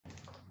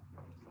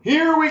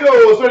Here we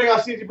go. Starting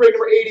off CNC break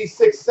number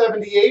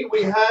 8678,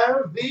 we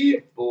have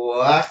the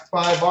Black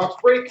 5-box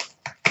break.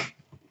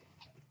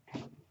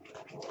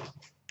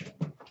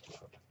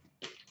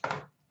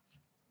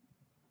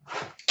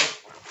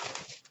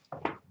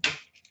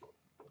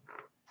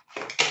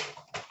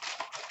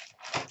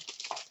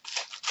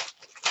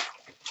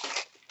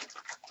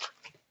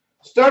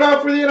 Start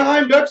out for the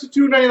Anaheim Ducks at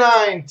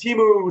 $2.99,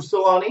 Teemu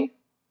Selanne.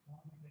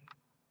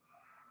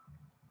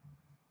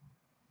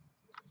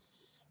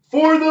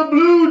 For the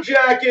Blue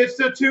Jackets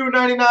to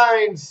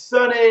 $2.99,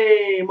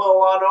 Sonny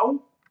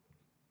Milano.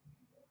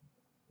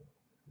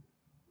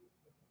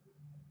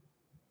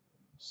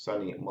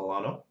 Sonny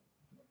Milano.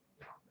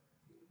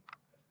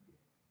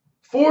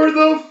 For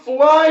the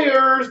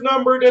Flyers,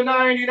 number to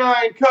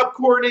 99, Cup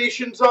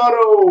Coordinations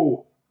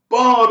Auto,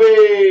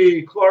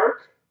 Bobby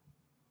Clarke.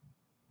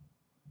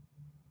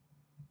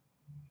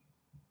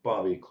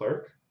 Bobby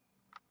Clarke.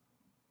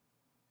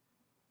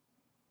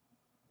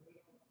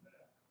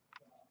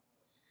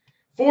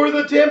 For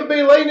the Tampa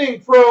Bay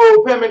Lightning,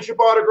 Pro Penmanship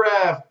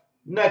Autograph,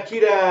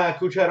 Nikita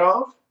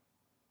Kucherov.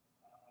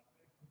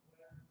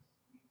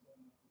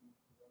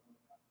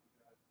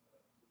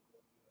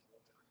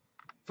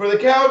 For the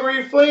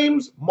Calgary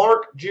Flames,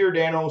 Mark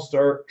Giordano,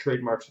 Star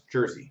Trademarks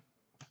jersey.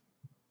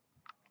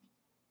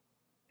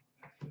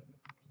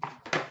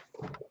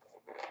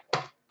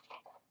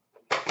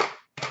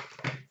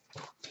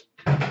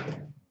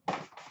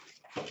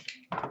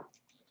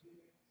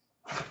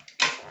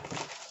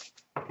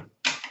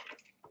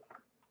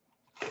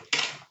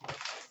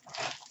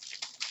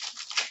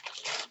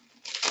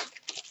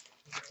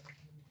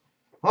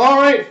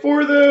 All right,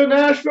 for the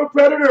Nashville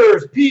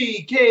Predators,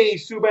 P.K.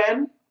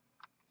 Subban,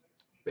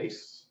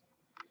 base.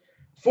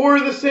 For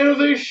the San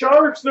Jose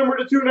Sharks, number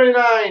to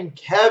 299,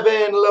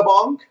 Kevin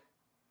LeBlanc.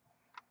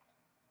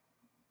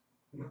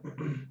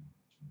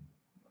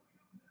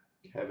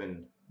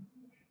 Kevin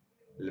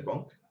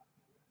LeBlanc.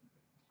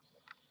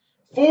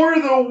 For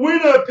the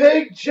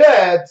Winnipeg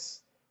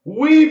Jets,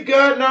 we've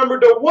got number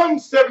to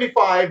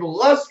 175,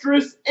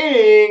 Lustrous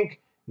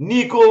Ink,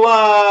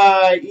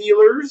 Nikolai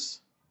Ehlers.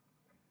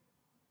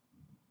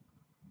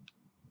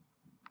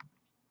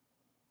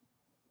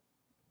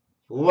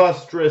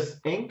 Lustrous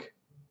Ink,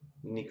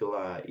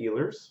 Nikolai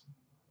Ehlers.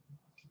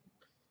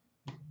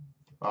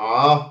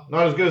 Not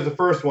as good as the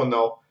first one,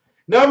 though.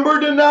 Number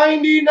to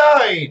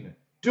 99,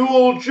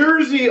 dual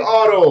jersey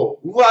auto,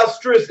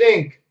 Lustrous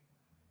Ink.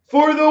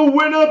 For the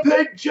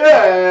Winnipeg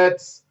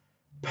Jets,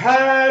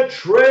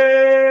 Patrick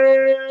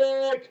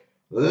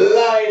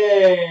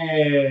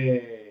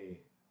Laine.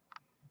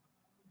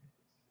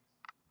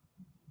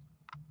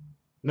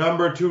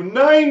 Number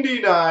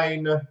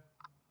 299,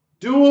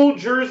 dual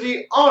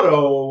jersey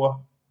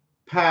auto,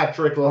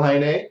 Patrick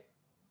Laine.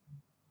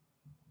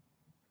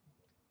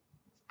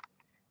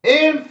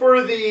 And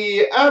for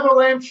the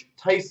Avalanche,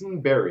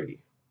 Tyson Barrie.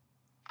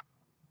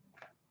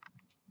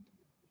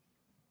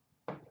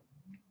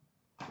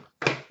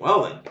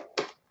 Well then,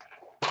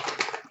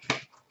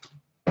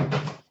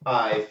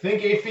 I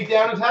think 8 Feet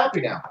Down is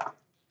happy now.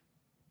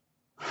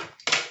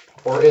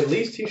 Or at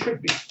least he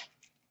should be.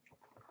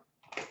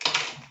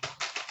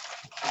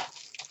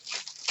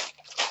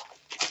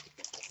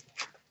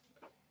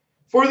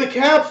 For the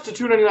Caps to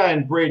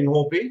 299, Braden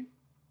Holtby.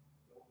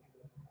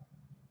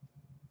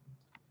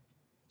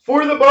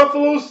 For the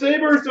Buffalo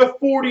Sabres to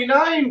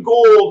 49,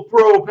 gold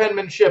Pro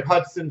Penmanship,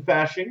 Hudson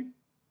Fasching.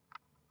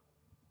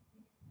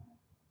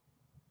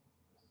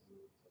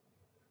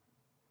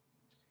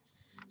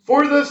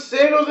 For the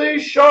San Jose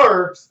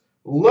Sharks,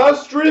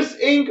 Lustrous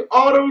Ink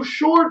Auto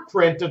Short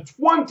Print to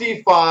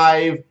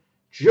 25,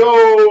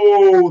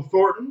 Joe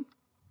Thornton.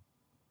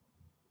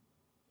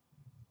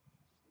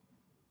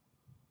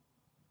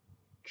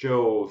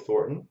 Joe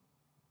Thornton.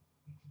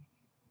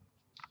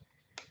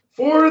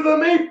 For the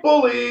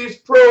Maple Leafs,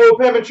 Pro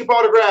Penmanship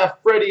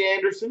Autograph, Freddie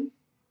Anderson.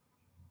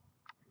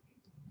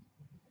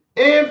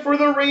 And for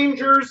the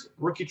Rangers,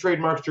 Rookie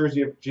Trademarks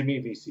jersey of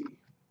Jimmy VC.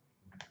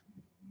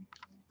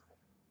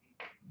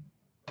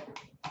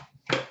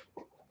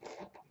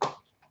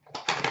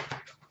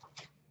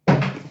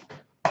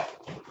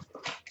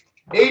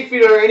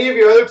 Feet, are any of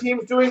your other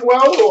teams doing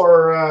well,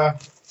 or I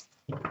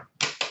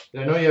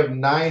know you have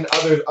 9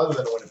 others other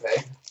than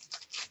Winnipeg.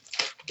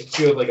 It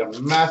feels like a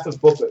massive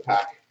booklet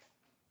pack.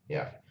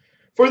 Yeah.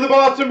 For the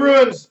Boston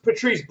Bruins,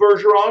 Patrice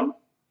Bergeron.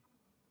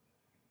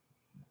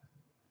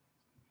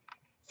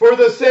 For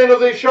the San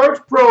Jose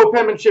Sharks, Pro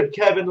Penmanship,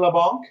 Kevin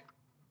LeBlanc.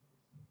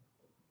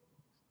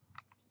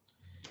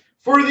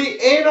 For the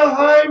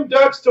Anaheim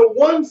Ducks to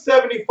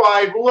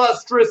 175,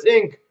 Lustrous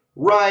Ink,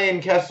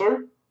 Ryan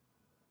Kesler.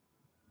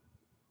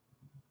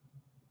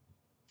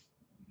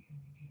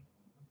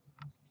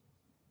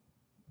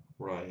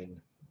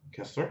 Ryan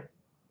Kesler.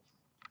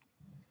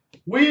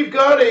 We've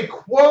got a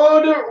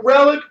quad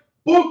relic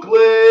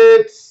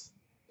booklet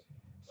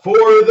for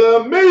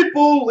the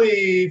Maple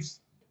Leafs,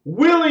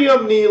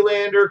 William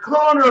Nylander,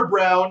 Connor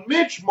Brown,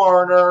 Mitch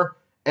Marner,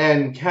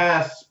 and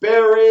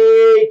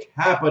Kasperi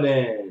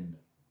Kapanen.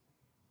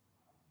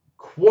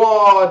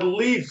 Quad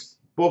Leafs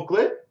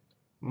booklet.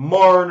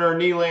 Marner,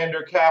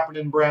 Nylander,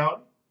 Kapanen,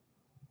 Brown.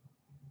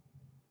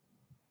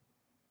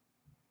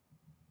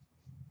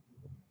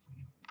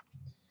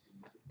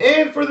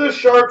 And for the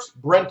Sharks,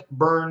 Brent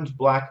Burns,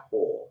 Black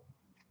Hole.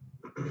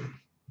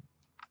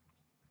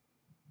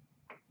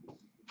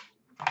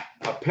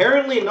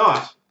 Apparently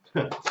not.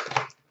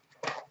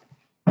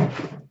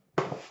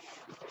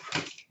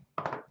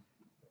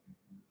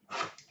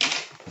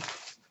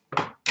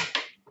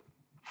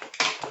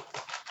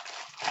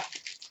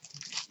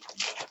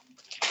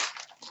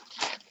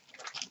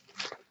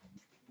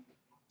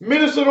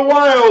 Minnesota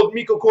Wild,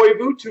 Mikko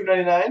Koivu,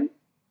 $2.99.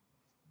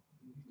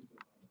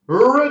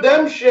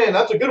 Redemption,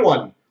 that's a good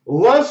one.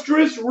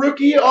 Lustrous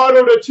rookie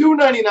auto to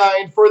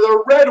 $2.99 for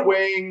the Red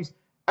Wings,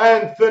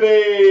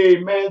 Anthony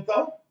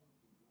Mantha.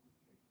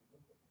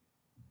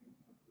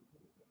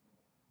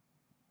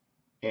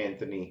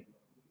 Anthony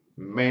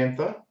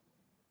Mantha.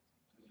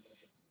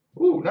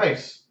 Ooh,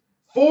 nice.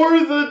 For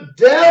the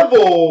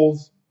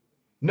Devils,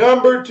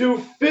 number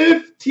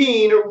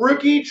 215,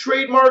 rookie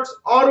trademarks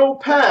auto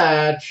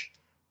patch,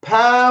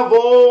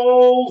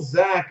 Pavel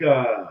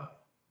Zacha.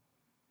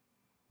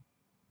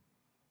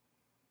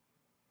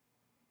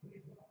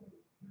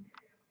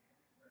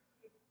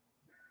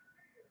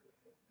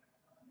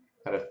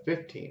 Out of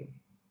 15.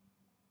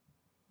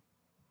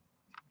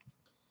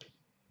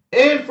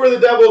 And for the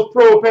Devils,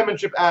 pro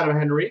penmanship, Adam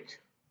Henrique.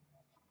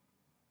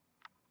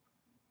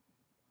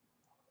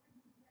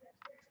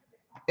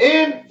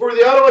 And for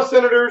the Ottawa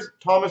Senators,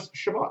 Thomas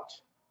Chabot.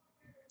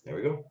 There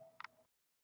we go.